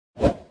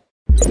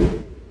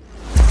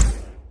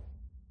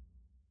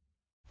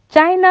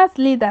China's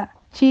leader,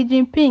 Xi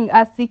Jinping,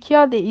 has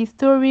secured a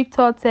historic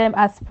third term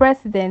as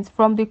president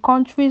from the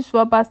country's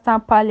robust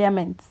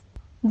parliament.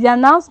 The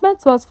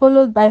announcement was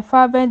followed by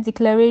fervent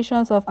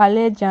declarations of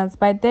allegiance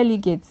by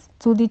delegates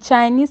to the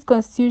Chinese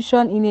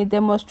constitution in a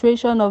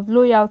demonstration of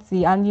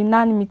loyalty and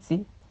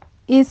unanimity.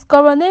 His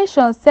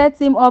coronation set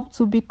him up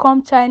to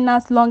become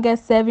China's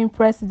longest-serving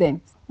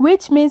president,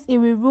 which means he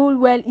will rule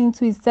well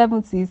into his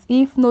 70s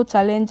if no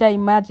challenger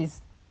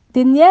emerges.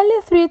 The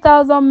nearly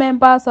 3,000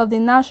 members of the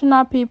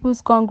National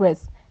People's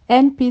Congress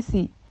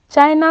 (NPC),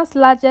 China's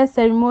largest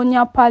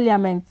ceremonial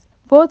parliament,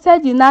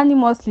 voted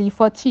unanimously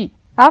for Xi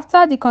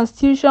after the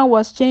constitution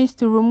was changed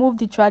to remove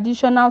the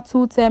traditional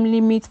two-term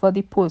limit for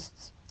the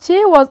post.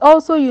 Xi was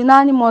also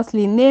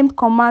unanimously named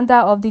commander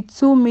of the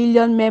 2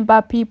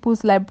 million-member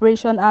People's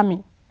Liberation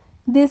Army.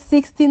 The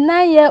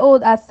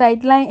 69-year-old has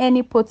sidelined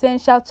any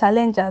potential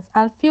challengers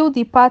and filled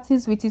the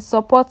parties with his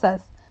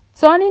supporters,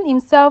 turning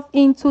himself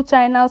into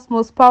China's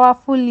most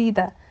powerful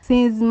leader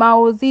since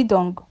Mao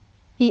Zedong.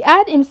 He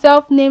had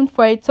himself named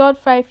for a third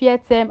 5-year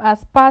term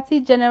as party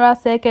general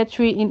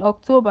secretary in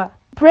October,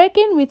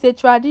 breaking with a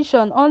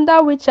tradition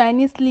under which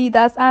Chinese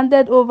leaders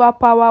handed over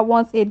power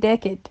once a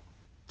decade.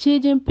 Xi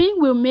Jinping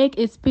will make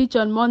a speech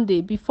on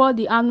Monday before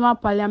the annual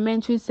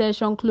parliamentary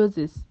session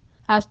closes,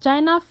 as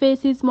China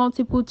faces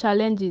multiple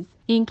challenges,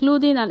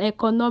 including an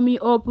economy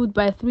hobbled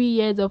by 3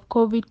 years of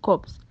COVID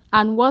curbs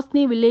and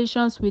worsening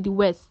relations with the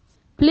West.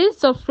 Please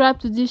subscribe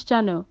to this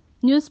channel,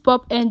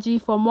 Newspop NG,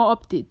 for more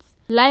updates.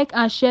 Like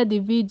and share the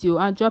video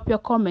and drop your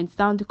comments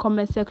down the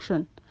comment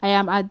section. I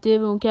am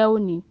Aderunke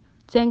Oni.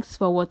 Thanks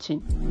for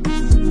watching.